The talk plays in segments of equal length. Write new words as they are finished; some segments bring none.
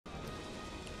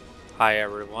Hi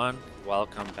everyone,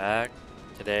 welcome back.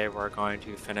 Today we're going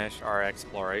to finish our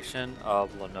exploration of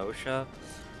Noscea.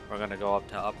 We're going to go up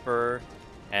to Upper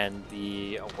and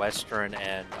the western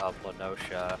end of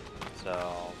Noscea.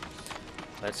 So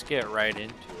let's get right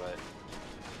into it.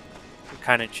 We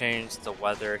kind of changed the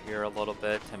weather here a little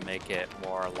bit to make it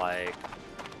more like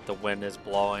the wind is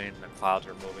blowing, the clouds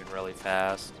are moving really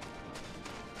fast.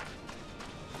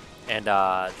 And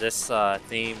this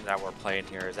theme that we're playing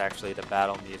here is actually the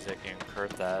battle music in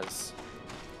XIV.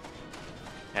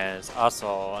 And it's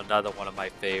also another one of my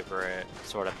favorite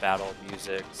sort of battle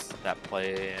musics that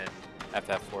play in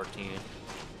FF14.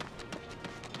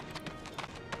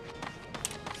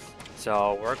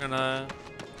 So we're gonna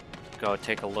go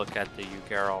take a look at the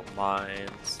Ugaro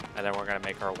mines, and then we're gonna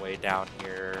make our way down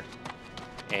here,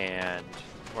 and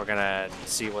we're gonna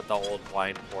see what the old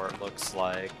wine port looks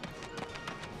like.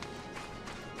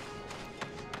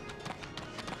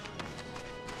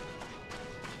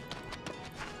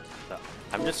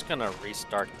 I'm just gonna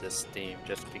restart this theme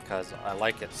just because I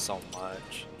like it so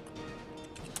much.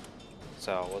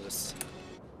 So we'll just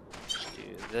do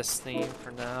this theme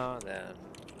for now, then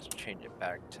just change it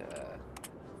back to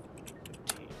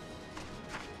 15.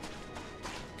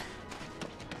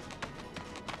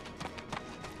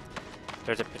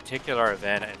 There's a particular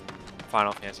event in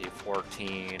Final Fantasy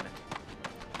XIV,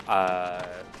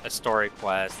 a story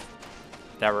quest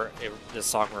that this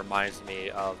song reminds me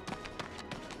of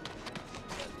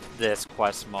this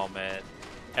quest moment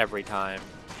every time.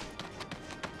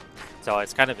 So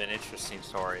it's kind of an interesting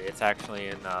story. It's actually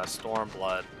in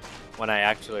Stormblood when I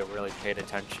actually really paid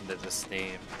attention to this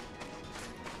theme.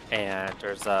 And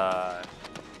there's a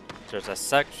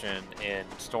section in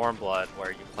Stormblood where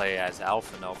you play as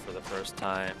Alphino for the first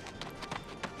time.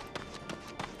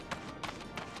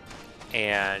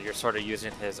 And you're sort of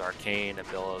using his arcane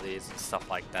abilities and stuff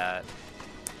like that.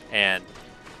 And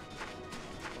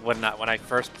when I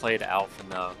first played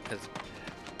Alphino, because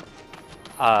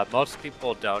most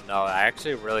people don't know, I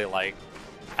actually really like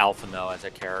Alphino as a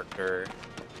character.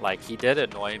 Like, he did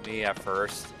annoy me at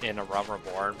first in A Realm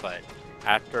Reborn, but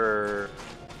after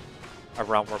A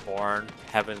Realm Reborn,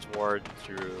 Heaven's Ward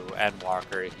through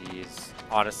Endwalker, he's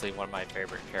honestly one of my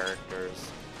favorite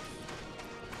characters.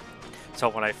 So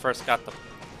when I first got to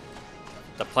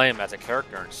play him as a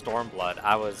character in Stormblood,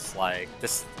 I was like,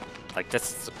 this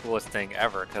is the coolest thing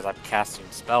ever, because I'm casting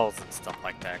spells and stuff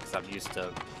like that, because I'm used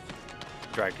to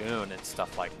Dragoon and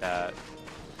stuff like that.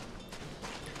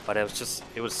 But it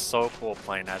was so cool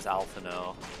playing as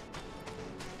Alphino.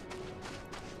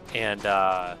 And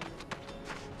at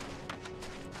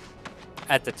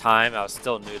the time, I was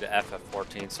still new to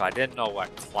FF14, so I didn't know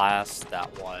what class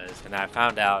that was. And I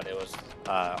found out it was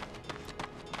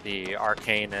the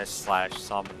Arcanist /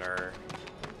 Summoner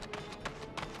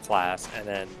class. And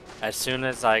then as soon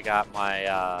as I got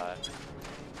my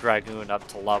Dragoon up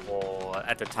to level,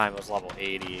 at the time it was level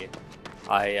 80,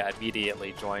 I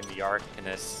immediately joined the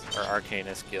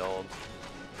Arcanist Guild.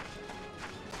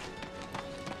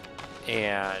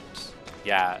 And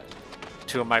yeah,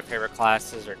 two of my favorite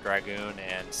classes are Dragoon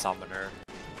and Summoner.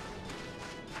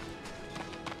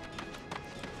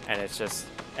 And it's just,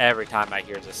 every time I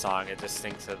hear this song, it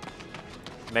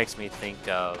makes me think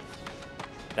of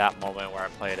that moment where I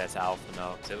played as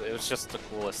Alphino. It was just the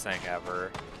coolest thing ever.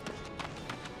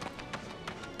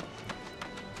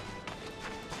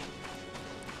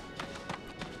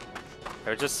 It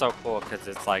was just so cool because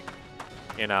it's like,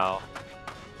 you know,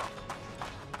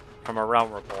 from A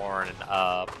Realm Reborn and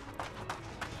up,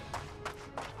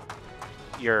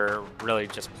 you're really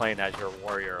just playing as your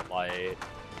warrior light.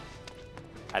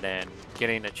 And then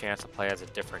getting a chance to play as a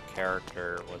different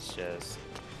character was just,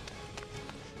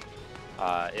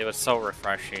 it was so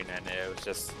refreshing, and it was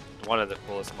just one of the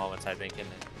coolest moments, I think,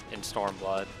 in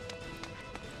Stormblood.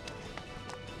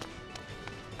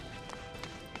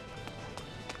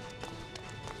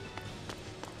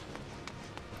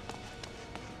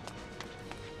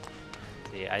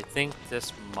 See, I think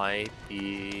this might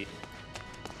be...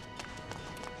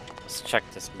 Let's check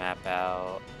this map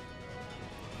out.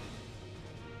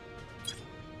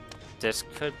 This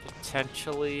could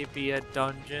potentially be a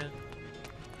dungeon.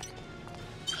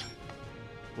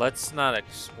 Let's not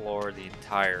explore the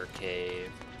entire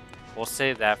cave. We'll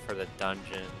save that for the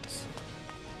dungeons.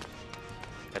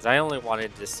 Because I only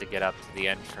wanted this to get up to the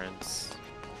entrance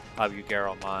of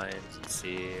Ugaro Mines and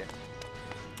see.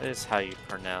 This is how you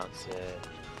pronounce it.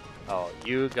 Oh,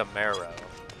 Ugamero.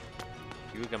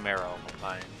 Ugamero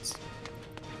Mines.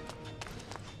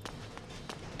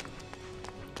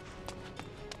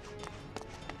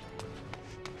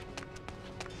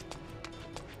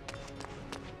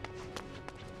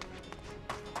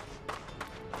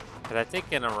 Because I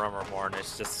think in A Realm Reborn,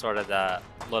 it's just sort of that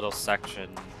little section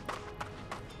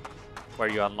where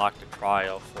you unlock the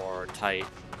trial for Titan.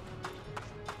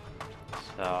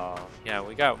 So, yeah,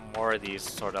 we got more of these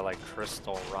sort of like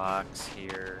crystal rocks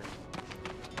here.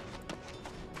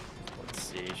 Let's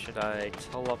see, should I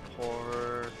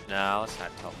teleport? No, let's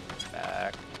not teleport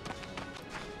back.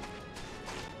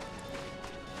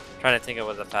 Trying to think of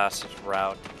what the fastest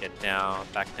route to get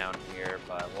back down here,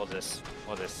 but we'll just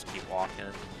keep walking.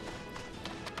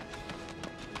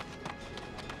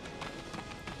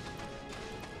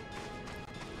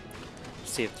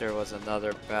 See if there was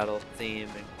another battle theme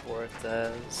in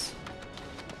Cortez.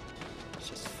 It's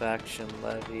just faction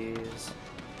levies.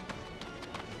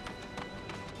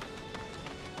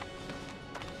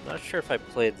 I'm not sure if I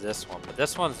played this one, but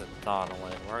this one's in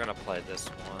Thonolin. We're gonna play this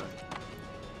one.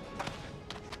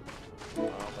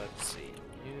 Let's see.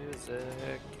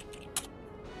 Music.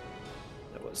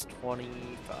 That was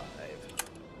 25.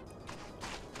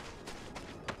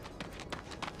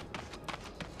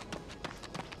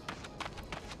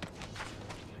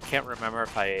 I can't remember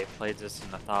if I played this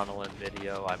in the Thonolin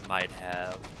video. I might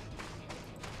have.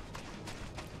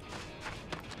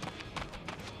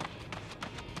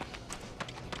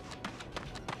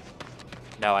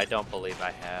 No, I don't believe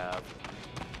I have.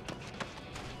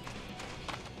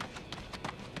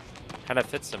 Kind of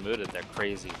fits the mood of the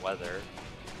crazy weather.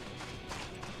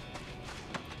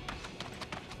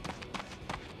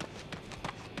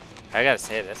 I gotta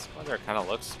say, this weather kind of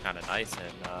looks kind of nice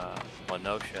in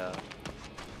Noscea.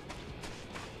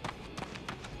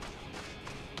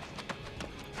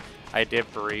 I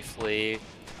did briefly,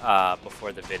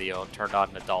 before the video, turned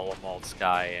on the Dolomite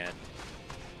sky, and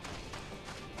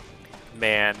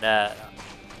man,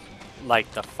 like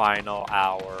the final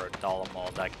hour of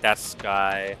Dolomite, like that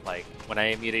sky, like when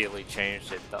I immediately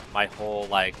changed it, my whole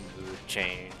like mood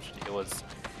changed.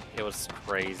 It was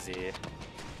crazy.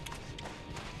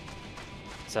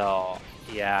 So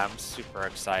yeah, I'm super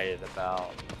excited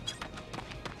about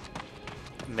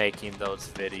making those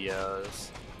videos.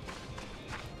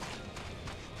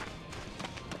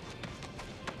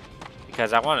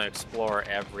 Because I want to explore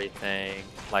everything,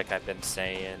 like I've been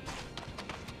saying.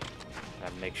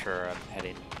 And make sure I'm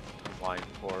heading to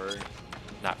Wineport,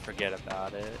 not forget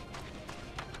about it.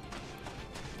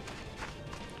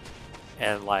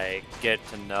 And like, get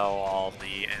to know all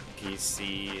the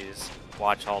NPCs,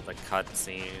 watch all the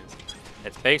cutscenes.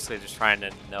 It's basically just trying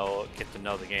to get to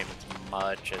know the game as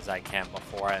much as I can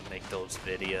before I make those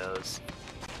videos.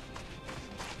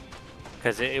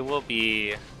 Because it will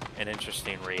be an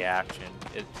interesting reaction.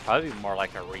 It'd probably be more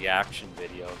like a reaction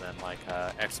video than like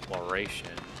a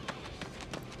exploration.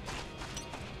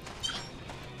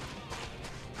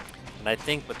 And I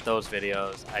think with those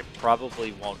videos, I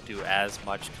probably won't do as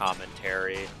much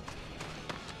commentary.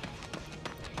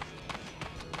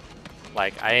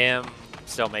 Like, I am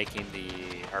still making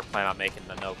plan on making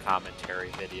the no commentary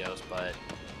videos, but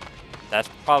that's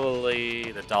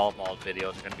probably, the Dolomite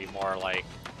videos are going to be more like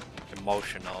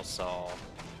emotional, so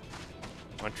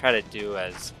I'm going to try to do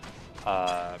as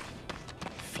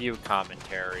few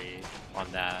commentary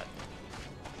on that.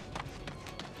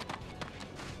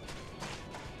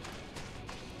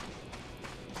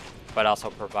 But also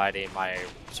providing my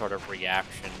sort of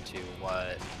reaction to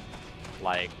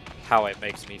how it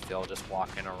makes me feel just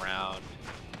walking around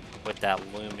with that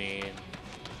looming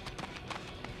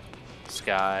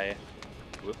sky.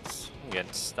 Whoops, I'm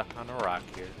getting stuck on a rock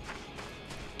here.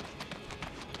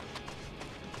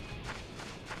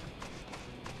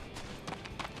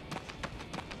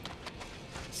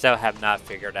 Still have not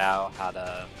figured out how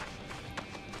to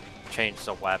change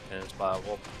the weapons, but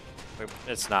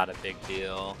it's not a big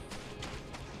deal.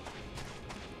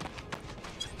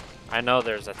 I know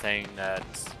there's a thing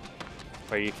that's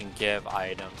where you can give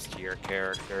items to your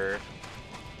character.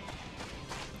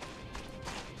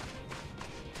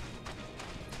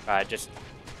 I just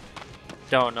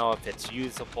don't know if it's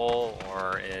usable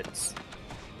or it's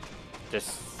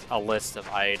just a list of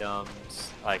items.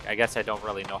 Like, I guess I don't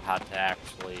really know how to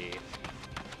actually...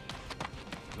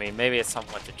 I mean, maybe it's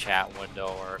something with the chat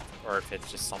window, or if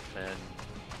it's just something...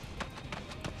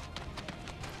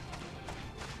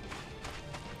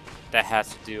 that has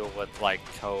to do with like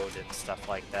code and stuff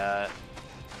like that.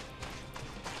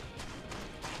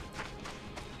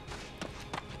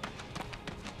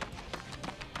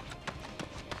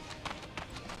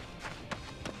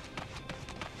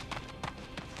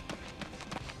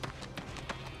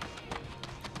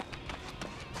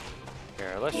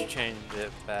 Here, let's change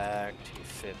it back to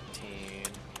 15.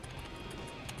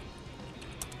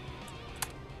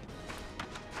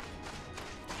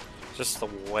 Just the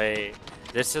way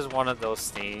this is one of those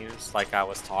themes like I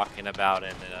was talking about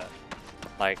in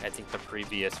like I think the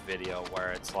previous video,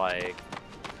 where it's like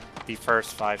the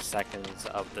first 5 seconds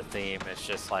of the theme is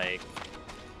just like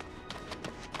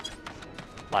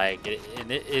it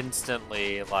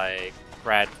instantly like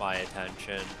grabbed my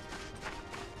attention.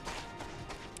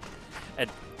 And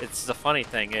it's the funny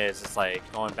thing is, it's like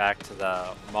going back to the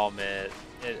moment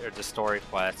or the story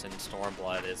quest in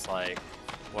Stormblood, is like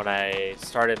when I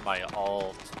started my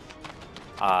alt,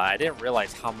 I didn't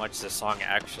realize how much the song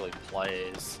actually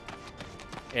plays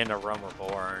in A Realm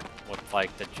Reborn with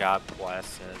like the job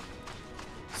quests and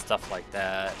stuff like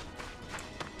that.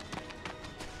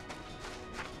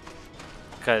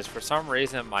 Because for some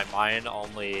reason my mind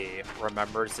only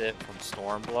remembers it from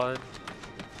Stormblood.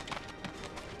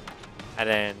 And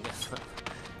then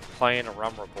playing A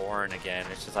Realm Reborn again,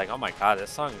 it's just like, oh my god,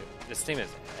 this theme is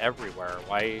everywhere.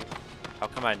 How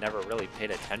come I never really paid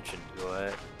attention to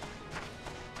it?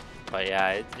 But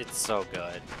yeah, it's so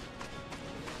good.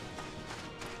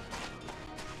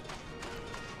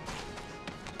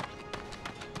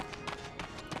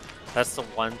 That's the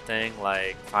one thing,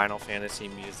 like, Final Fantasy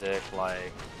music,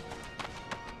 like,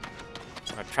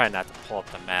 I try not to pull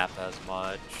up the map as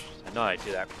much. I know I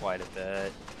do that quite a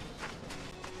bit.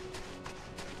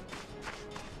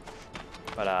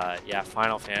 But, yeah,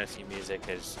 Final Fantasy music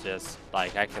is just,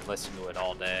 like, I could listen to it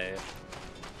all day.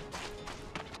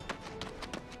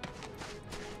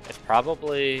 It's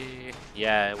probably,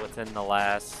 yeah, within the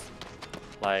last,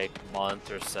 like,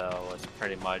 month or so, it's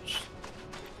pretty much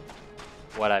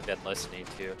what I've been listening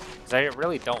to. Because I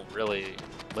really don't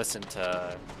listen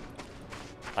to,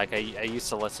 like, I used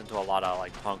to listen to a lot of,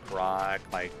 like, punk rock,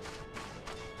 like,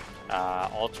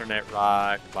 alternate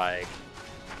rock, like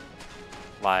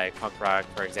punk rock,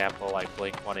 for example, like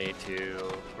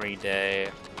Blink-182, Green Day.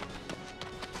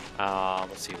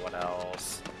 Let's see what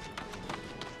else.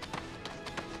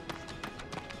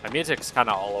 My music's kind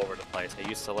of all over the place. I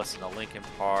used to listen to Linkin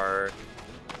Park,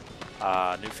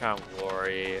 Newfound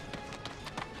Glory.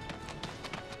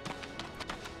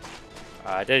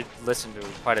 I did listen to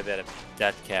quite a bit of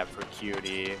Death Cab for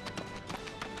Cutie,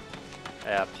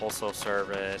 Postal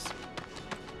Service,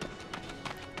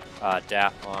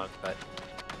 Daft Punk, but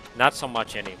not so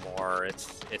much anymore.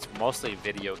 It's mostly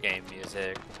video game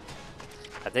music.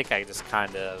 I think I just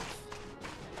kind of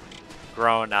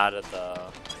grown out of the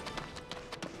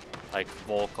like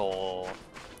vocal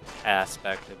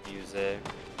aspect of music.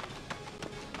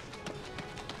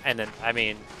 And then, I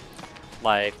mean,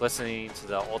 like listening to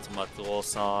the Ultima Thule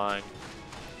song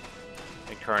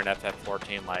in current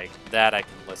FF14, like that I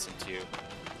can listen to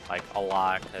like a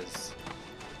lot, because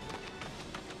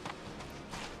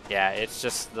yeah, it's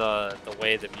just the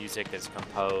way the music is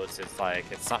composed. It's like,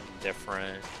 it's something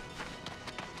different.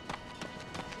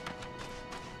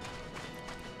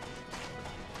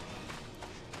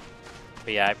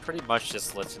 But yeah, I pretty much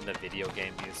just listen to video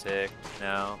game music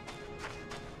now.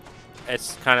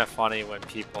 It's kind of funny when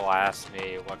people ask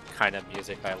me what kind of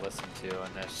music I listen to,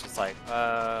 and it's just like,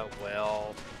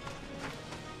 well,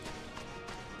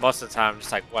 most of the time I'm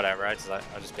just like, whatever. I'll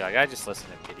just be like, I just listen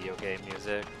to video game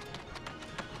music.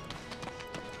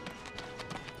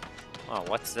 Oh,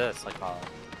 what's this? Like a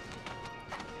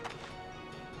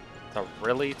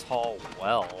really tall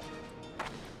well.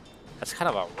 That's kind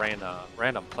of a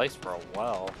random place for a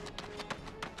well.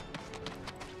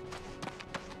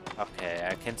 Okay,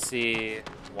 I can see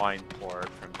wine port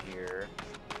from here,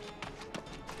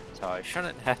 so I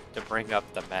shouldn't have to bring up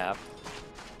the map.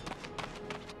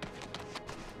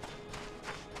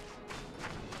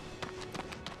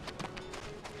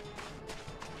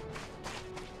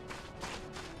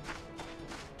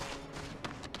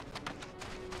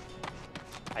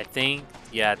 I think,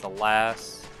 yeah, the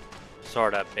last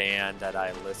sort of band that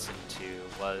I listened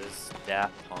to was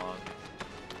Daft Punk.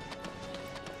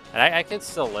 And I can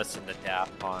still listen to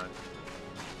Daft Punk.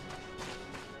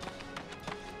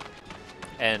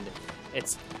 And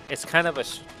it's kind of a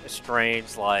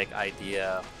strange, like,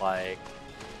 idea. Like,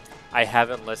 I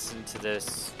haven't listened to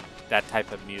that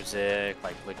type of music,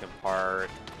 like Linkin Park.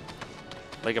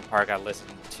 Linkin Park I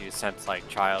listened to since, like,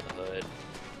 childhood.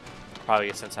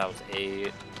 Probably since I was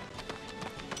 8.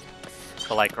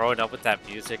 But, like, growing up with that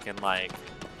music, and, like,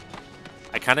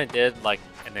 I kind of did, like,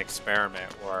 an experiment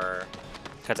where,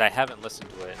 because I haven't listened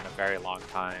to it in a very long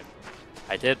time,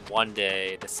 I did one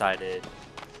day decided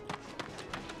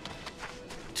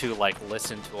to, like,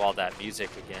 listen to all that music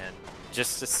again,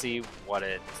 just to see what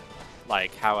it,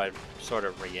 like, how I'd sort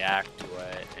of react to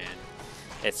it. And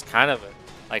it's kind of,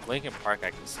 like, Linkin Park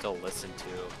I can still listen to,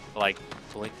 but, like,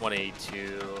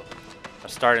 Blink-182, A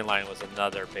Starting Line was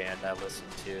another band I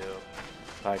listened to.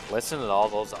 Like, listening to all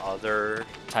those other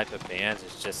type of bands,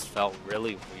 it just felt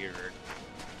really weird.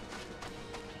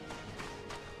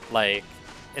 Like,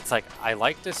 it's like, I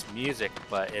like this music,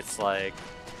 but it's like,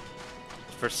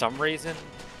 for some reason,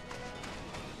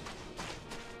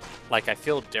 like, I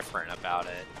feel different about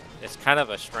it. It's kind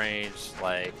of a strange,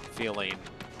 like, feeling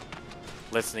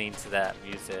listening to that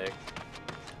music.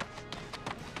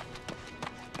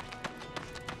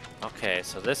 Okay,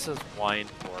 so this is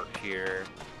Wineport here.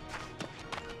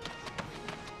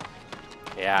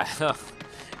 Yeah,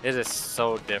 it is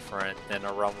so different than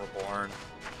A Realm Reborn.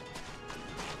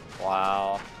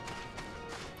 Wow.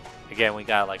 Again, we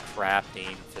got like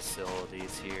crafting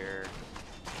facilities here.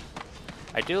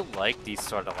 I do like these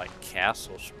sort of like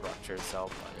castle structures though,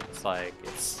 but it's like,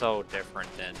 it's so different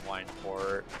than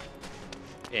Wineport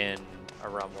in A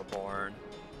Realm Reborn.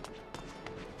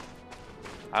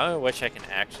 I only wish I can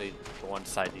actually go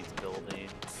inside these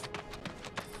buildings.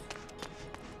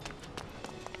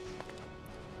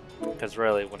 Because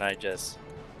really, when I just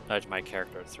nudge my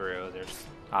character through, there's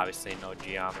obviously no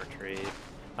geometry.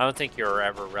 I don't think you're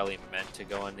ever really meant to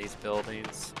go in these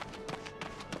buildings.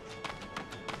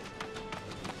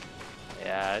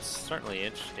 Yeah, it's certainly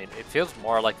interesting. It feels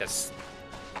more like a...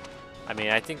 I mean,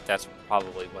 I think that's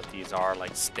probably what these are,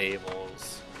 like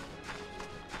stables.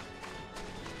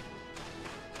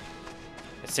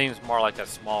 It seems more like a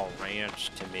small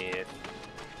ranch to me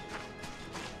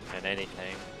than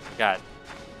anything. We got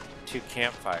 2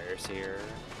 campfires here.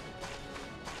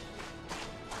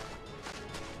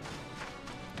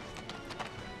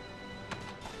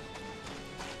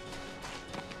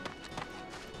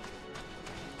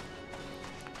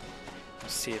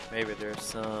 Let's see if maybe there's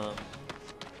some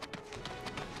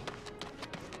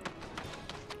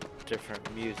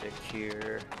different music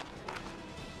here.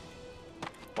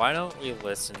 Why don't we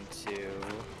listen to...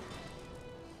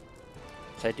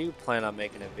 I do plan on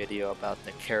making a video about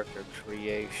the character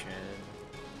creation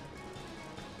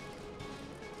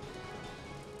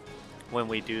when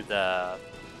we do the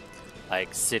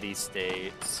like city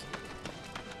states.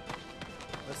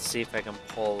 Let's see if I can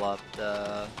pull up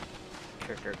the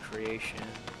character creation.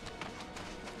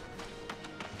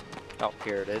 Oh,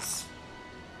 here it is.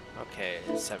 Okay,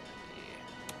 70.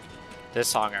 This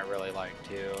song I really like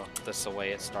too. Just the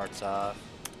way it starts off.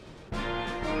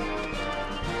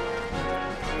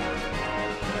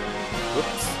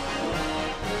 Oops.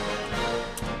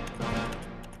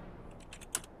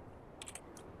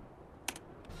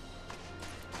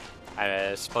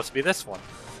 It's supposed to be this one.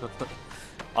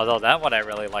 Although that one I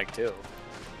really like too.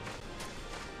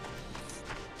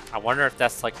 I wonder if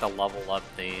that's like the level up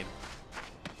theme.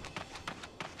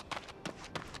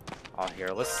 Oh, here,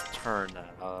 let's turn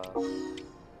that up.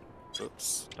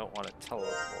 Oops, don't want to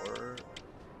teleport.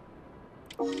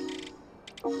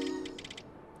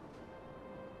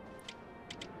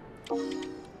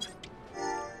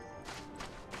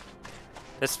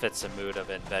 This fits the mood of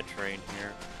adventuring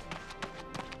here.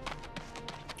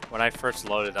 When I first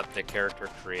loaded up the character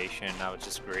creation, I was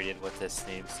just greeted with this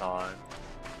theme song.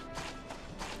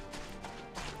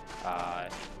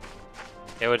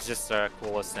 It was just the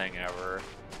coolest thing ever.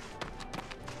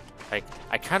 Like,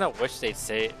 I kind of wish they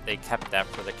kept that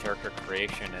for the character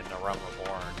creation in The Realm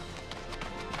Reborn.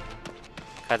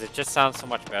 Because it just sounds so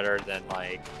much better than,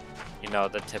 like, you know,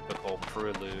 the typical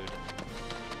prelude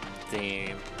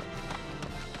theme.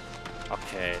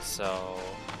 Okay, so...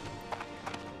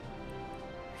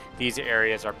 these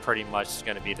areas are pretty much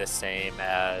going to be the same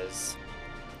as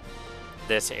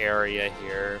this area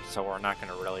here, so we're not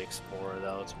going to really explore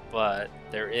those. But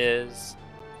there is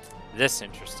this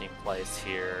interesting place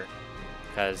here,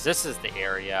 because this is the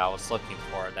area I was looking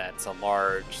for. That's a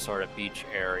large sort of beach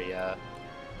area.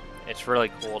 It's really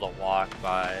cool to walk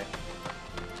by.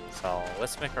 So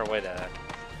let's make our way to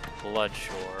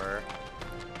Bloodshore.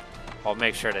 I'll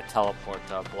make sure to teleport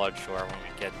to Bloodshore when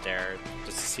we get there,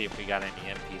 just to see if we got any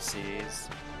NPCs.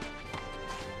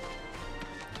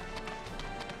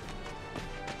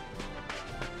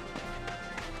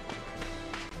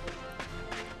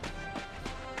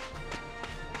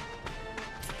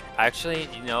 Actually,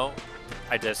 you know,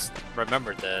 I just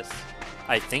remembered this.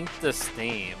 I think this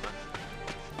theme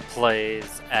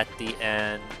plays at the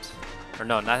end, or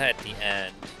no, not at the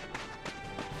end.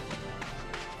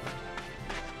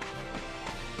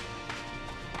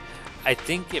 I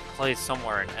think it plays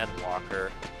somewhere in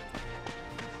Endwalker.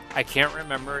 I can't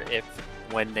remember if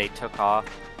when they took off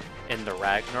in the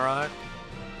Ragnarok,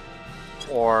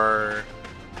 or...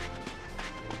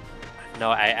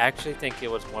 no, I actually think it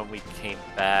was when we came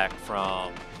back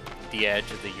from the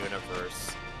edge of the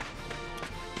universe.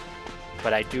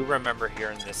 But I do remember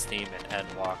hearing this theme in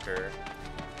Endwalker.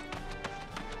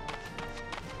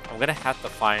 I'm gonna have to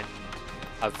find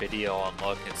a video and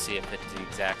look and see if it's the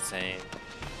exact same.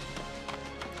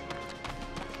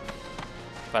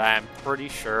 But I'm pretty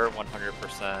sure,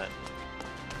 100%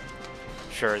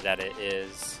 sure that it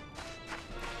is.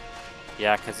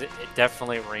 Yeah, because it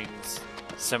definitely rings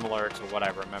similar to what I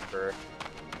remember.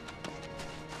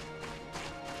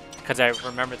 Because I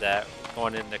remember that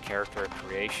going in the character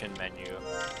creation menu,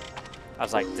 I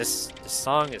was like, this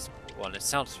song is cool, and it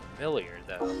sounds familiar,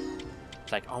 though.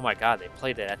 It's like, oh my god, they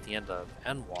played it at the end of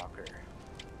Endwalker.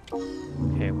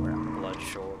 Okay, we're at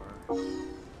Bloodshore.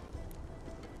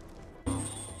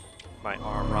 My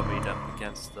arm rubbing up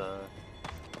against the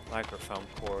microphone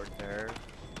cord there.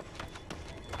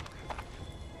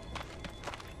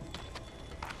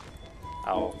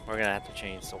 Oh, we're gonna have to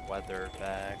change the weather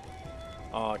back.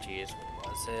 Oh geez, what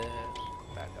was it?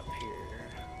 Back up here.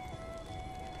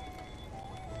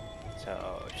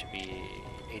 So it should be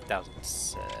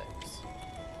 8006.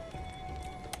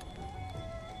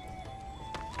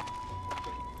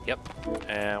 Yep,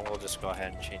 and we'll just go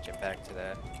ahead and change it back to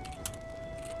that.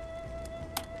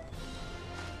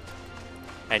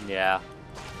 And yeah,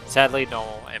 sadly no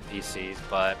NPCs,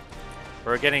 but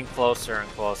we're getting closer and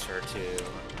closer to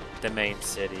the main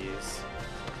cities.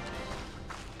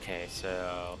 Okay,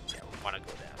 so yeah, we want to go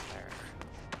down there.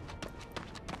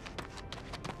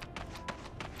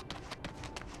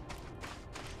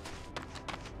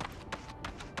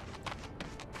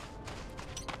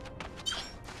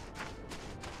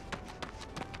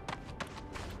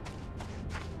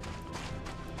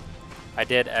 I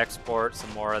did export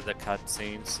some more of the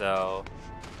cutscenes, so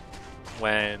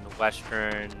when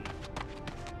Western,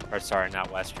 or sorry,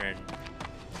 not Western.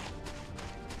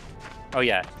 Oh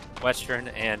yeah, Western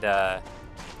and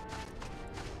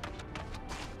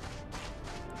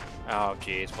oh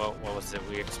geez, what was it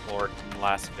we explored in the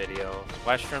last video?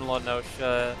 Western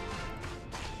Noscea.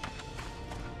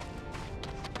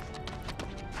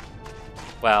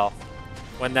 Well,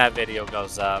 when that video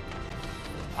goes up,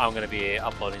 I'm gonna be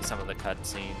uploading some of the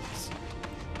cutscenes.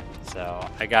 So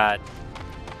I got,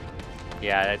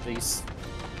 yeah, at least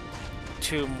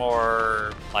 2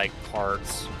 more like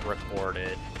parts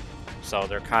recorded. So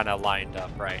they're kind of lined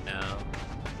up right now.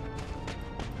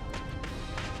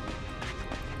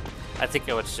 I think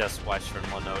it was just Western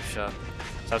Noscea.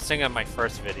 So I was thinking my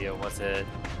first video was it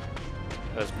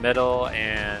was middle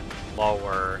and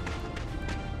lower.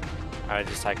 I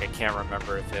can't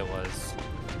remember if it was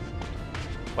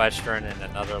Western in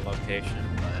another location,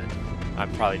 but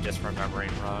I'm probably just remembering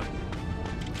wrong.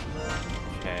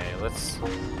 Okay, let's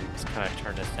kind of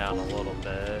turn this down a little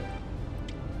bit.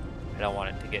 I don't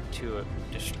want it to get too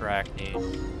distracting.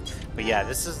 But yeah,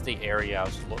 this is the area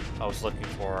I was looking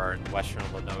for in Western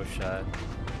Noscea.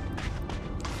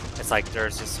 It's like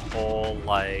there's this whole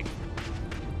like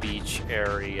beach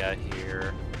area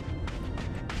here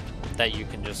that you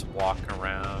can just walk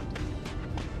around.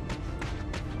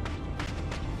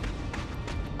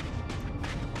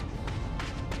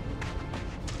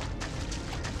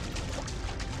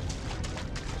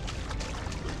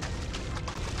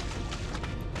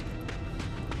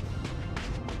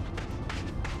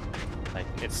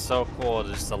 It's so cool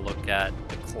just to look at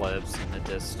the cliffs in the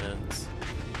distance.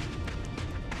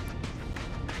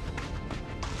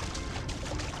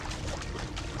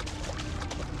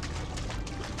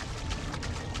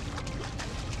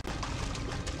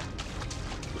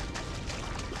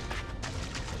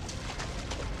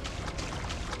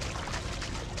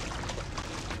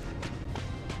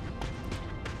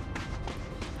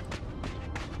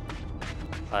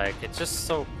 Like, it's just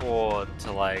so cool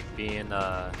to like be in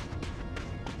a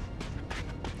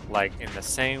like in the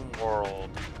same world,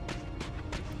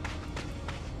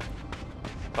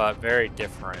 but very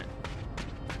different.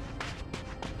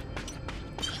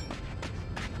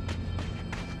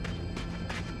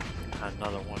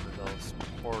 Another one of those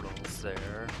portals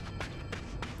there.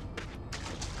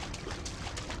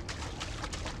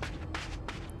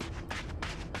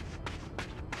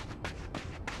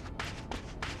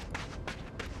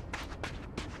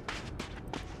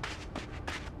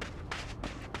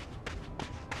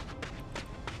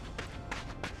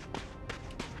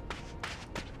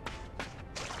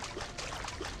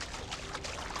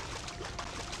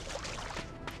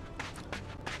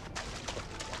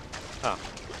 Huh,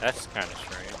 that's kind of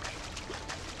strange.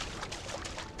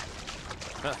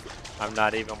 I'm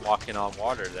not even walking on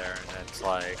water there, and it's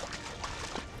like,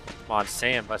 I'm on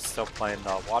sand, but still playing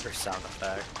the water sound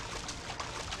effect.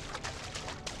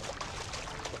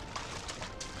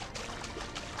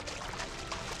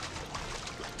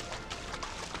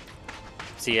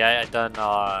 See, I done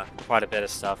quite a bit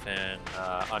of stuff in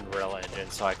Unreal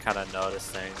Engine, so I kind of notice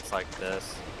things like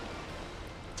this.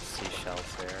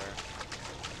 Seashells there.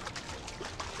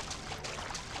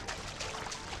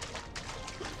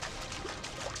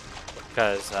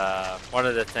 Because one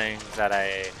of the things that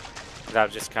I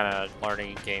was just kind of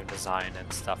learning game design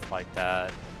and stuff like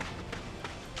that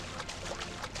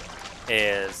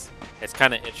is it's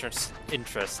kind of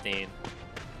interesting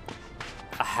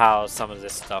how some of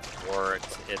this stuff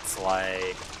works. It's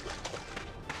like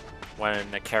when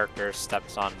the character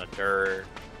steps on the dirt,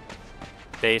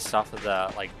 based off of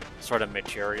the like sort of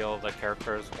material the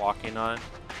character is walking on,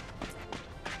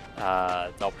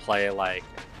 they'll play like,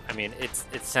 I mean,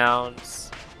 it sounds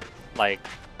like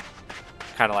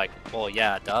kind of like, well,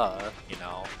 yeah, duh, you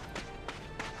know.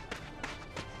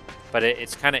 But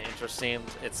it's kind of interesting.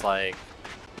 It's like,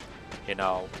 you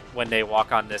know, when they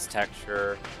walk on this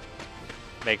texture,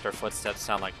 make their footsteps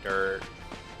sound like dirt,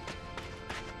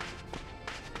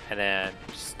 and then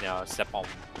just, you know, step on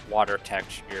water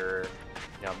texture,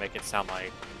 you know, make it sound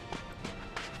like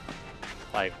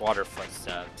water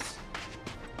footsteps.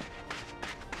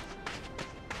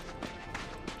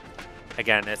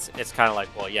 Again, it's kind of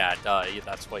like, well, yeah, duh,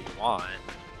 that's what you want.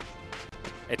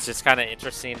 It's just kind of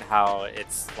interesting how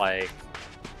it's like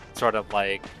sort of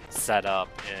like set up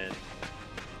in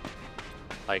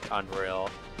like Unreal.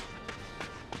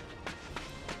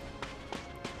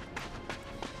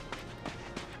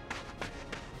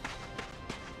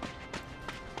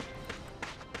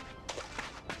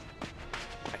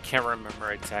 I can't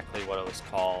remember exactly what it was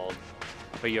called,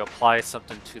 but you apply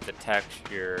something to the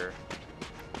texture,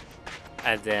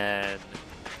 and then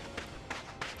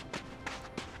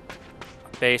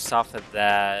based off of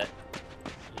that,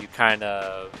 you kind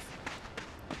of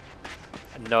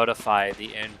notify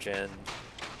the engine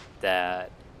that,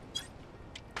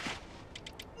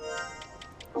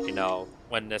 you know,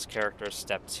 when this character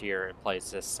steps here, it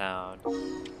plays this sound.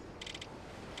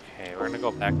 Okay, we're gonna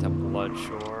go back to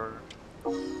Bloodshore.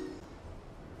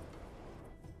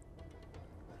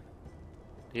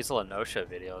 These Noscea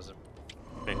videos have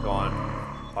been going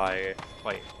by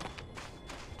quite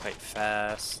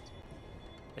fast.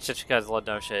 It's just because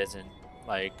Noscea isn't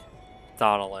like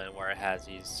Donalyn, where it has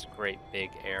these great big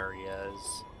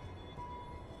areas.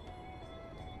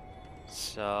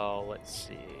 So let's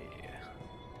see.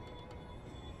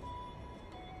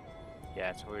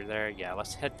 Yeah, so we're there. Yeah,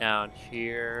 let's head down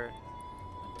here.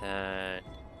 And then,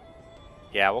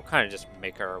 yeah, we'll kind of just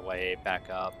make our way back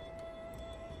up.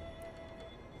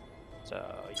 So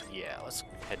yeah, let's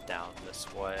head down this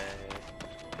way,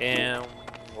 and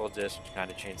we'll just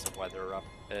kind of change the weather up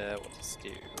a bit. We'll just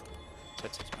do,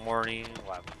 since it's morning,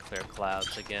 we'll have clear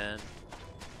clouds again.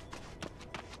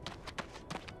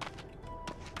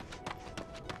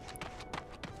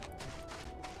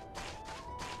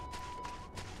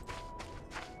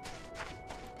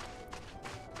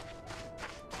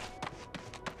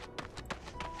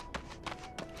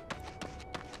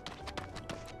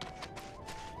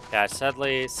 Yeah,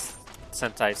 sadly,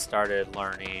 since I started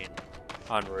learning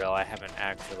Unreal, I haven't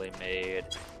actually made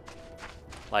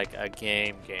like a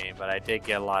game, but I did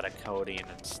get a lot of coding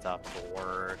and stuff for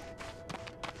work.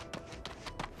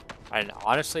 And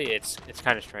honestly, it's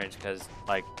kind of strange because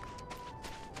like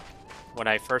when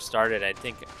I first started, I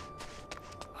think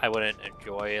I wouldn't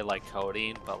enjoy like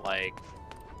coding, but like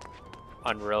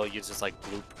Unreal uses like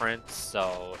blueprints,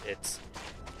 so it's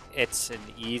an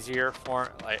easier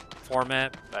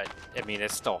format, but I mean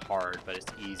it's still hard, but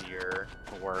it's easier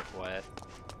to work with.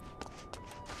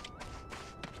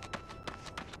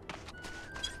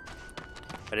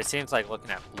 But it seems like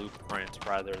looking at blueprints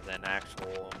rather than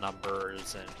actual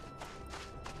numbers and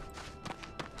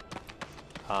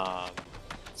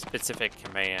specific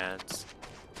commands,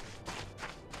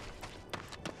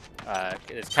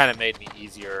 it's kind of made me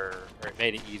easier, or it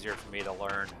made it easier for me to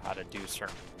learn how to do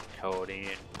certain coding.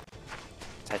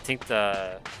 I think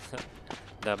the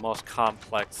the most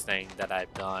complex thing that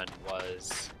I've done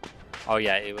was, oh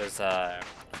yeah, it was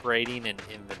creating an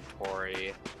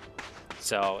inventory.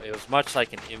 So it was much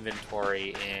like an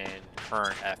inventory in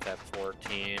current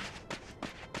FF14.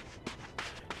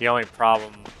 The only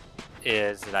problem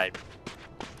is that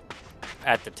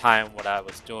at the time when I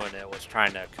was doing it was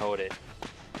trying to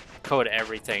code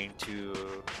everything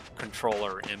to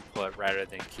controller input rather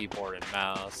than keyboard and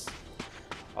mouse.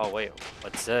 Oh wait,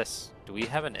 what's this? Do we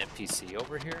have an NPC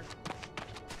over here?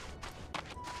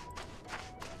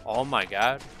 Oh my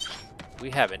god,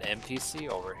 we have an NPC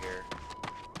over here.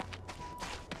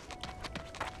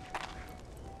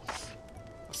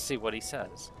 Let's see what he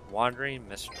says. Wandering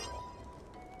Mistral.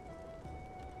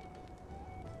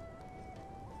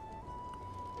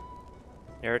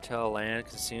 Near to a land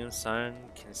consumed, sun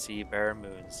can see bare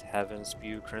moons. Heaven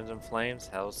spew crimson flames,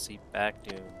 hell seep back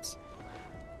dunes.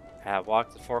 I have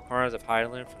walked the four corners of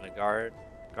Highland from the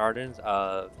gardens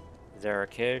of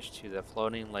Zarakish to the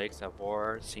floating lakes of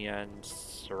War, Sian,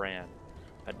 Saran.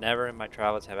 But never in my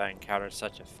travels have I encountered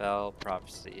such a fell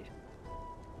prophecy.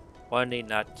 One need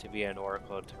not to be an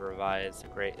oracle to revise the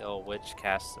great ill which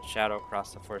casts a shadow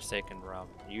across the forsaken realm.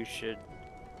 You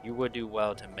would do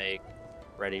well to make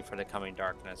ready for the coming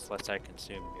darkness, lest I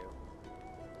consume you.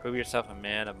 Prove yourself a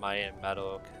man of might and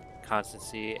mettle,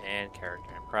 constancy and character,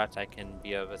 and perhaps I can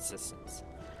be of assistance.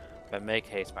 But make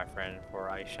haste, my friend, for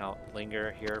I shan't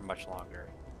linger here much longer.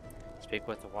 Speak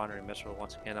with the wandering minstrel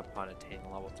once again upon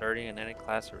attaining level 30 in any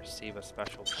class to receive a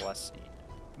special blessing.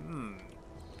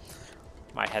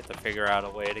 Might have to figure out a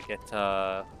way to get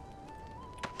to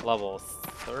level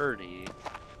 30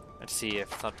 and see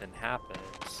if something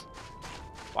happens.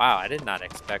 Wow, I did not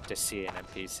expect to see an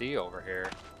NPC over here.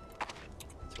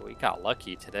 So we got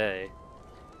lucky today.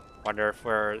 Wonder if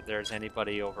there's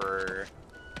anybody over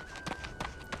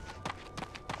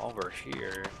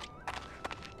here.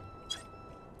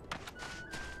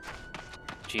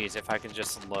 Geez, if I can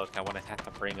just look, I wouldn't have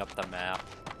to bring up the map.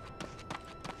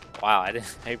 Wow, I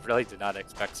really did not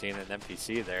expect seeing an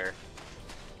NPC there.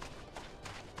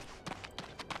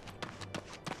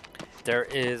 There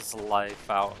is life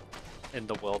out in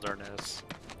the wilderness.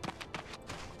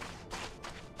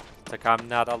 It's like I'm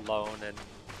not alone in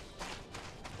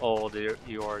old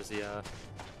Eorzea.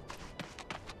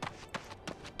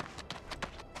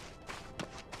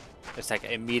 It's like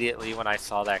immediately when I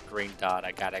saw that green dot,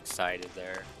 I got excited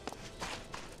there.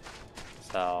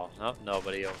 So, nope,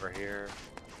 nobody over here.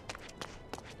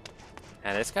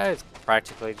 And this guy is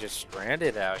practically just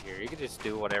stranded out here. He can just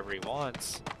do whatever he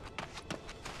wants.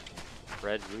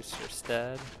 Red Rooster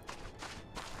Stead.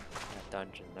 That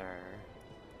dungeon there.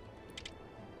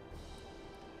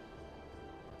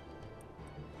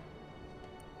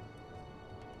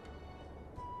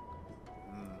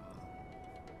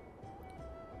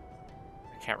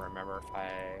 I can't remember if I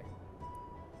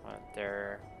went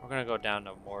there. We're gonna go down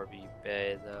to Morby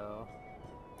Bay though.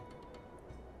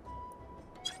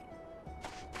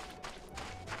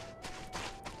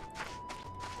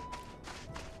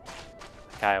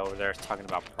 The guy over there is talking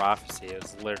about prophecy. It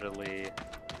was literally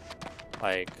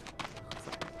like,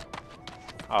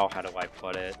 oh, how do I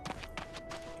put it?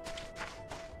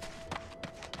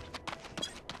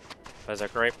 There's a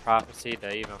great prophecy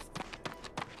to even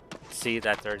see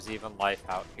that there's even life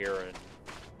out here in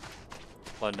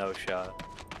Noscea.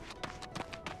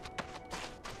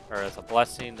 Or it's a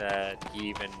blessing that he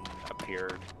even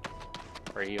appeared,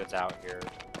 or he was out here.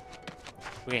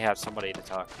 We have somebody to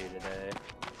talk to today.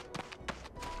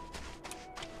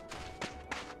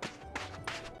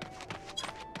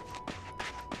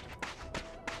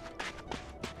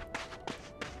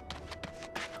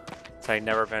 So I've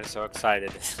never been so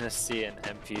excited to see an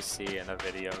NPC in a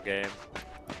video game.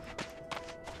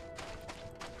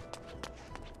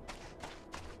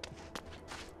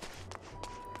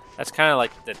 That's kind of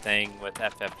like the thing with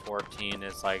FF14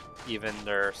 is like, even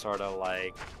they're sort of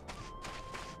like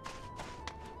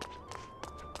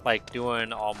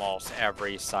doing almost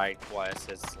every side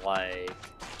quest is like,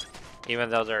 even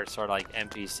though they're sort of like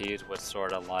NPCs with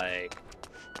sort of like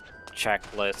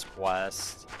checklist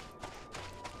quests,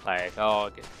 like,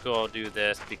 oh, go do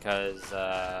this because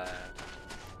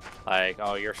like,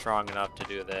 oh, you're strong enough to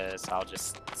do this, I'll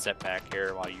just sit back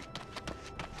here while you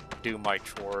do my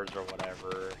chores or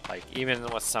whatever. Like, even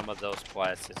with some of those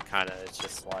quests, it's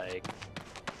just like,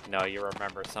 you know, you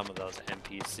remember some of those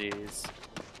NPCs.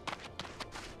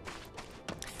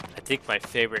 I think my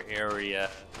favorite area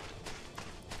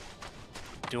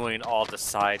doing all the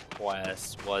side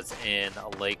quests was in a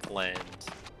Lakeland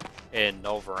in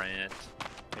Novarant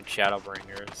and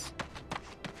Shadowbringers.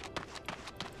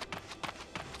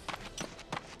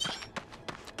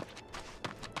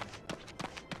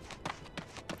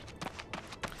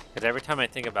 Because every time I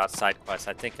think about side quests,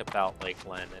 I think about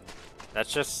Lakeland, and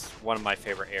that's just one of my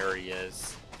favorite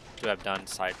areas to have done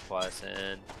side quests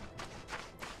in.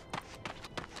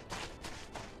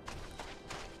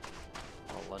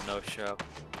 Oh, Lemsa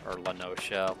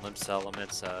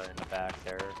in the back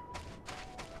there.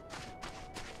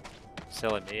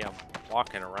 Silly me, I'm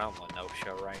walking around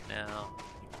Noscea right now.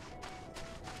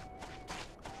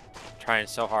 Trying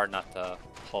so hard not to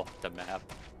pull up the map.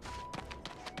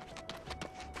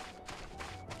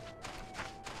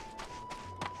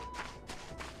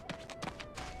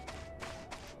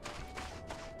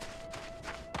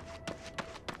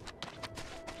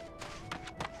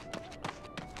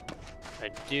 I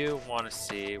do want to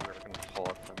see, we're going to pull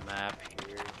up the map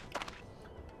here.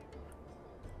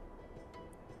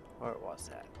 was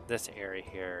that? This area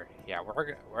here. Yeah,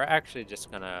 we're actually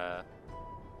just gonna.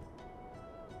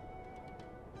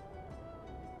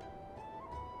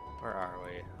 Where are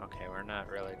we? Okay, we're not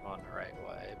really going the right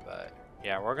way, but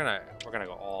yeah, we're gonna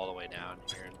go all the way down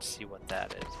here and see what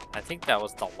that is. I think that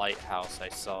was the lighthouse I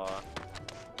saw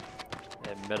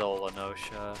in middle of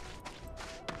Noscea.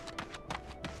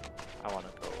 I want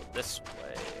to go this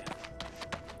way.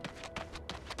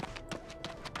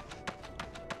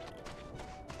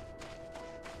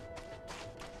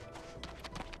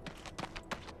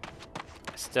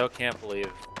 I still can't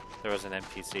believe there was an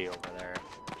NPC over there.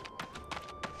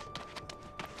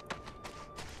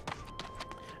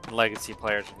 And legacy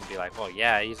players can be like, well,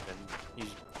 yeah, he's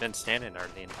been standing there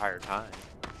the entire time.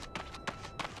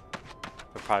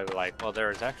 They're probably like, well,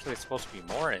 there's actually supposed to be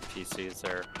more NPCs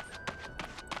there.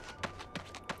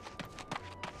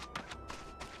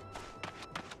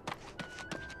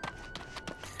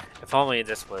 If only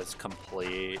this was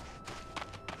complete.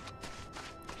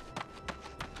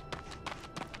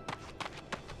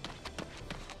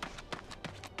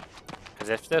 Because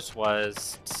if this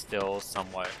was still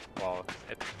somewhat, well,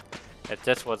 if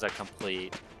this was a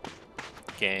complete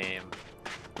game,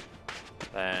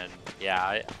 then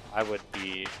yeah, I would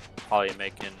be probably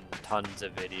making tons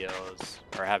of videos,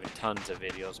 or having tons of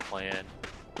videos planned.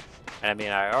 And I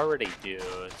mean, I already do,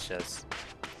 it's just,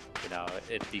 you know,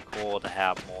 it'd be cool to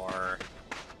have more.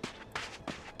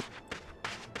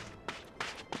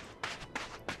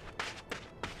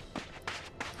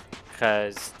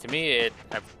 Because to me,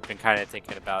 I've been kind of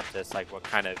thinking about this, like what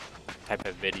kind of type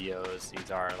of videos these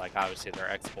are. Like obviously they're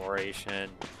exploration.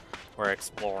 We're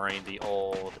exploring the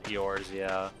old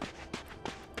Eorzea.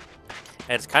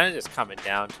 And it's kind of just coming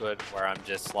down to it where I'm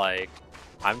just like,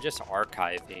 I'm just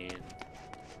archiving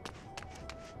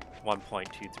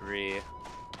 1.23.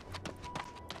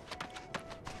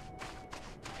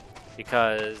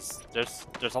 Because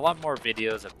there's a lot more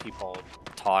videos of people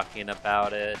talking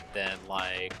about it than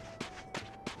like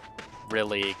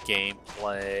really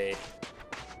gameplay,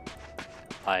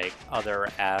 like other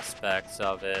aspects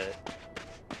of it.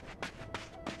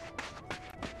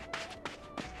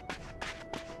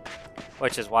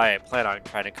 Which is why I plan on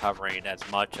trying to covering as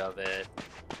much of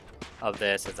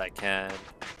this as I can.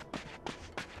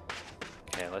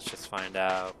 Okay, let's just find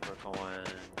out. We're going.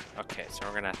 Okay, so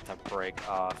we're gonna have to break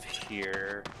off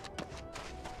here.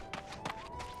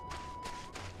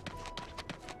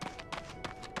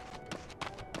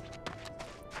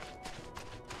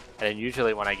 And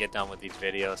usually when I get done with these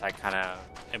videos, I kind of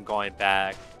am going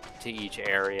back to each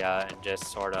area and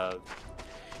just sort of,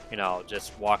 you know,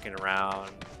 just walking around,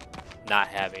 not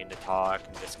having to talk,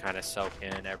 and just kind of soak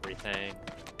in everything.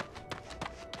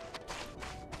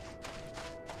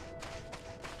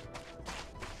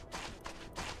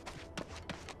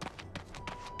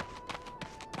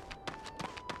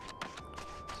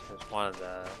 So there's one of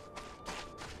the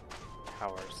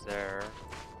towers there.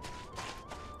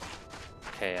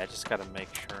 Okay, I just gotta make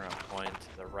sure I'm going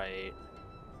to the right.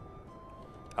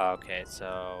 Okay,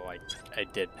 so I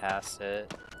did pass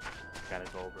it. Gotta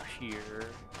go over here.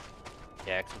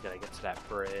 Yeah, actually gotta get to that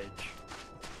bridge.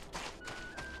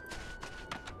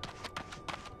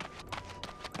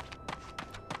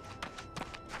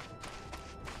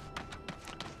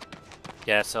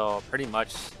 Yeah, so pretty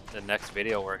much the next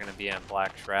video we're gonna be in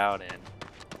Black Shroud, and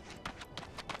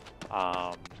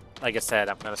like I said,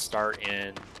 I'm gonna start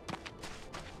in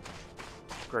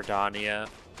Gridania,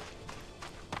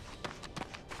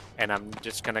 and I'm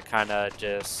just gonna kind of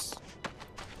just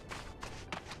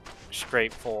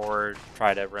straightforward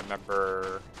try to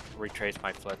retrace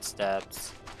my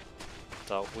footsteps.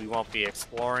 So we won't be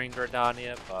exploring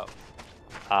Gridania, but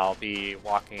I'll be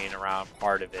walking around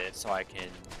part of it so I can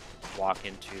walk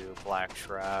into Black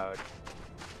Shroud.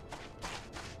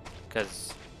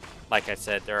 Because, like I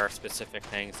said, there are specific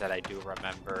things that I do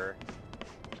remember.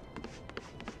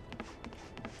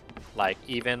 Like,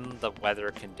 even the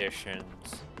weather conditions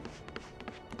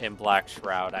in Black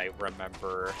Shroud, I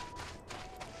remember.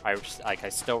 I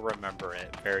still remember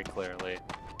it very clearly.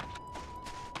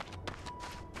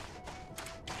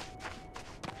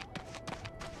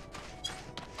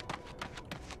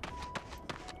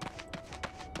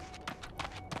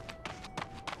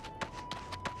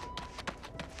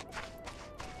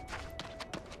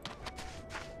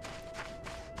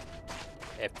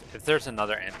 If there's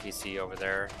another NPC over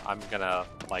there, I'm gonna,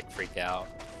 like, freak out.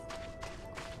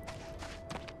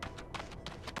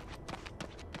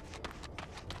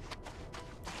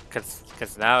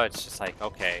 Cause now it's just like,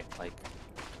 okay, like,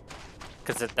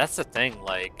 cause that's the thing,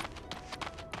 like,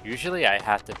 usually I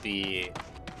have to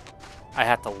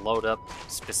load up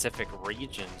specific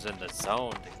regions in the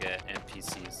zone to get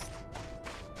NPCs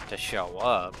to show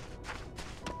up.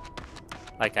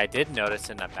 Like, I did notice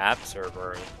in the map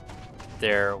server,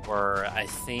 there were, I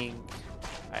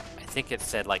think it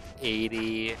said like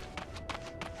 80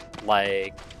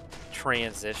 like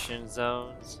transition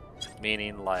zones,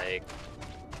 meaning like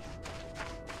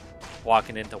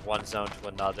walking into one zone to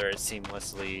another, it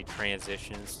seamlessly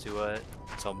transitions to it.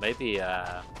 So maybe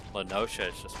Noscea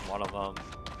is just one of them.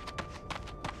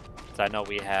 Cause I know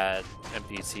we had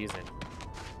NPCs in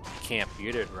Camp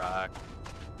Bearded Rock.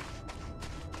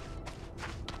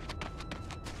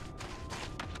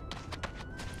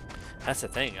 That's the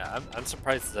thing. I'm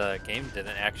surprised the game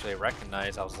didn't actually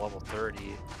recognize I was level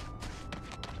 30.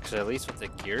 Because at least with the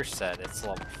gear set, it's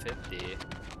level 50.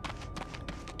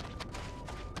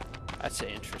 That's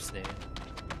interesting.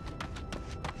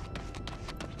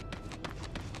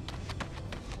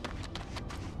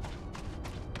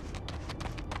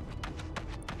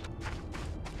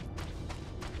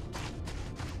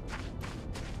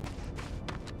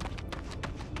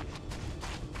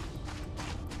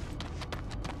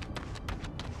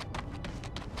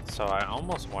 So I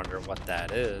almost wonder what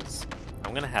that is.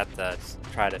 I'm gonna have to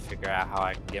try to figure out how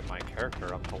I can get my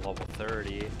character up to level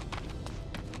 30.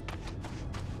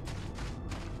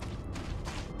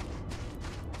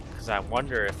 Because I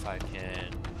wonder if I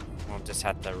can... I'll just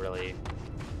have to really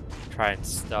try and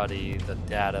study the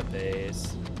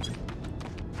database.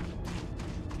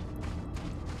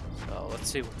 So let's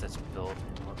see what this building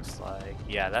looks like.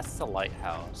 Yeah, that's the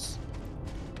lighthouse.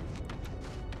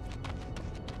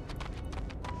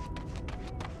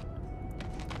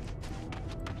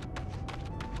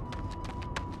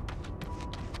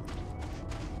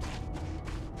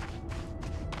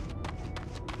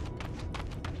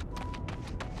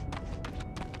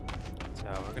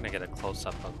 We're gonna get a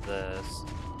close-up of this.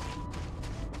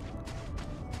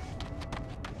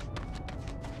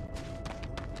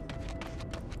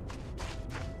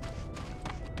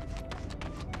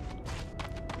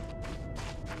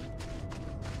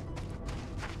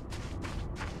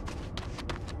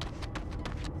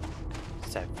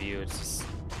 That view is just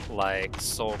like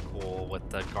so cool with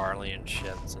the Garlean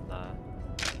ships and the...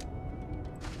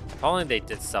 If only they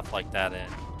did stuff like that in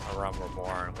A Realm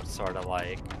Reborn, with sort of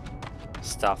like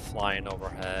stuff flying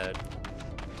overhead.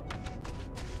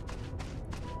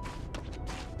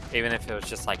 Even if it was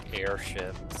just like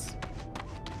airships.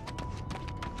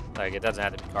 Like, it doesn't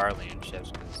have to be Garlean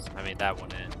ships, because, I mean, that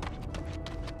wouldn't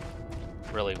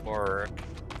really work.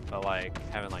 But like,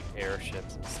 having like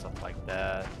airships and stuff like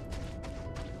that.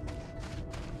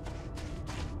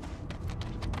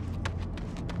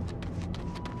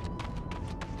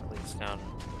 At least down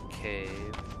the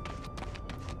cave.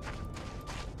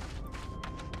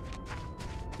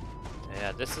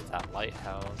 Yeah, this is that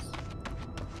lighthouse.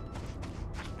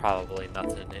 There's probably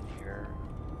nothing in here.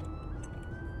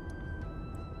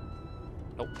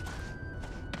 Nope.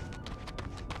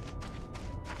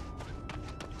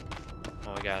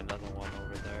 Oh, we got another one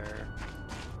over there.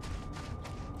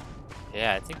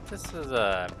 Yeah, I think this is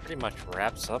pretty much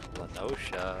wraps up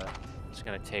Noscea. Just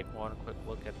gonna take one quick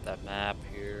look at the map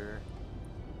here.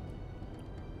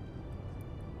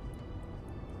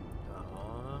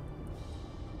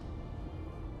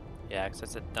 Yeah, because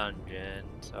it's a dungeon,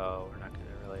 so we're not gonna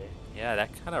really... Yeah, that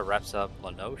kind of wraps up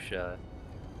Noscea.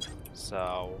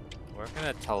 So, we're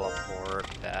gonna teleport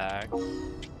back.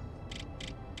 And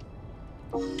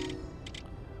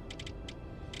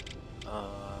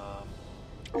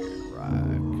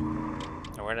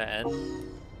we're gonna end...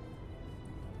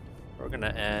 We're gonna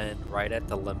end right at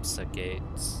the Limsa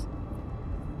gates.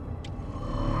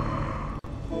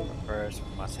 But first,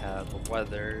 we must have the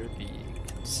weather be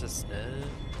consistent.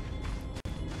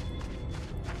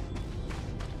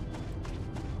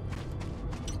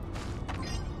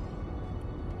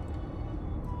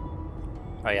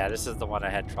 Oh yeah, this is the one I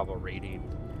had trouble reading.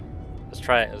 Let's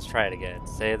try it again.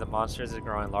 Say the monsters is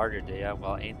growing larger, do ya?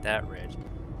 Well, ain't that rich.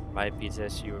 Might be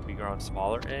this you would be growing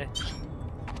smaller, eh?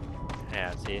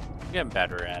 Yeah, see? I'm getting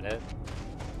better at it.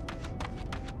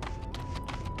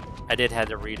 I did have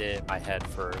to read it in my head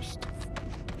first.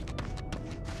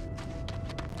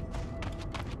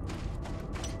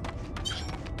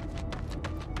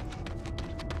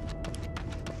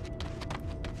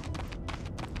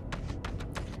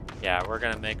 Yeah, we're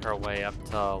gonna make our way up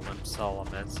to Limsa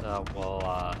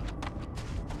Lamensa.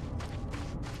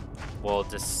 We'll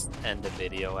just end the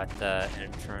video at the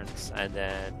entrance, and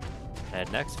then in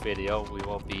the next video we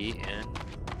will be in,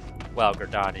 well,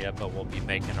 Gridania, but we'll be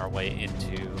making our way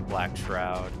into Black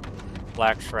Shroud.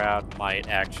 Black Shroud might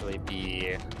actually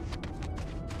be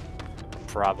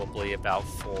probably about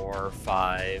 4 or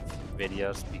 5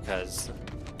 videos because,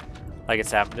 like I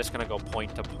said, I'm just gonna go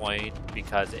point to point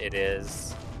because it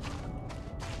is,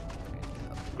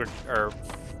 or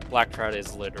Black Trout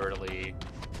is literally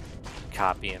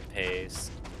copy and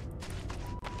paste.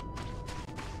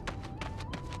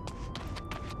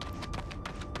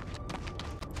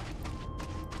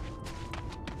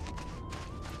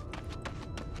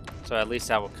 So at least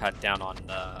that will cut down on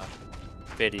the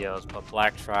videos, but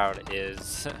Black Trout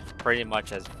is pretty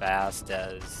much as fast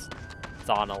as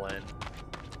Zonalin.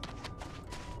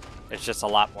 It's just a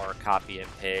lot more copy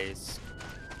and paste.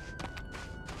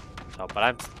 So, but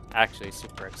I'm actually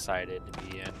super excited to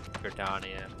be in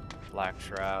Gridania and Black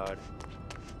Shroud.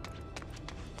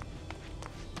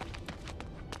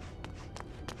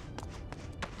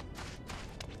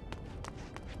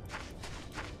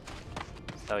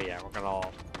 So yeah, we're gonna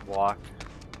walk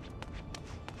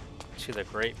to the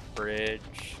Great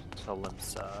Bridge to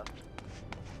Limsa.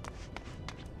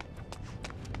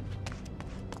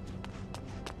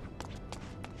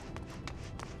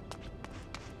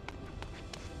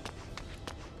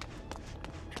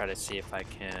 Try to see if I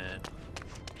can.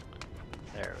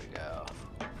 There we go.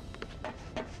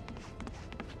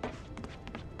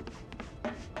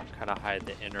 Kind of hide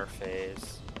the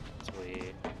interface as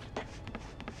we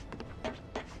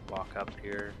walk up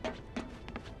here.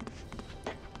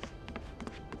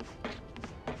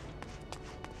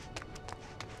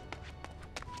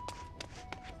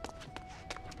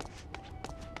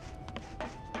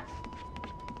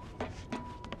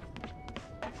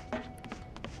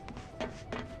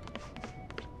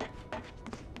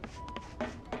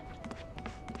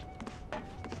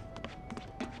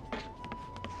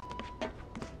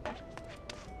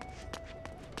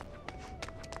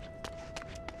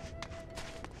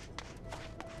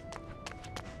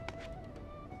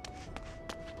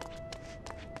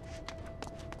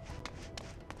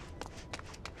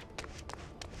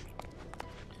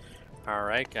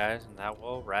 Alright guys, and that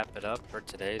will wrap it up for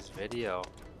today's video.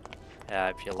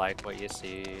 If you like what you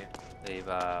see, leave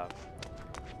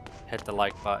hit the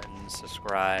like button,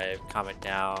 subscribe, comment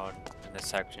down in the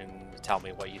section to tell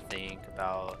me what you think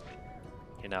about,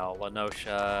 you know,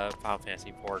 Noscea, Final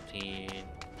Fantasy 14,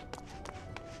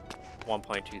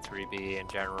 1.23b in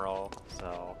general.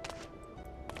 So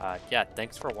yeah,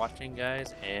 thanks for watching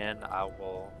guys, and I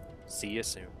will see you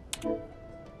soon.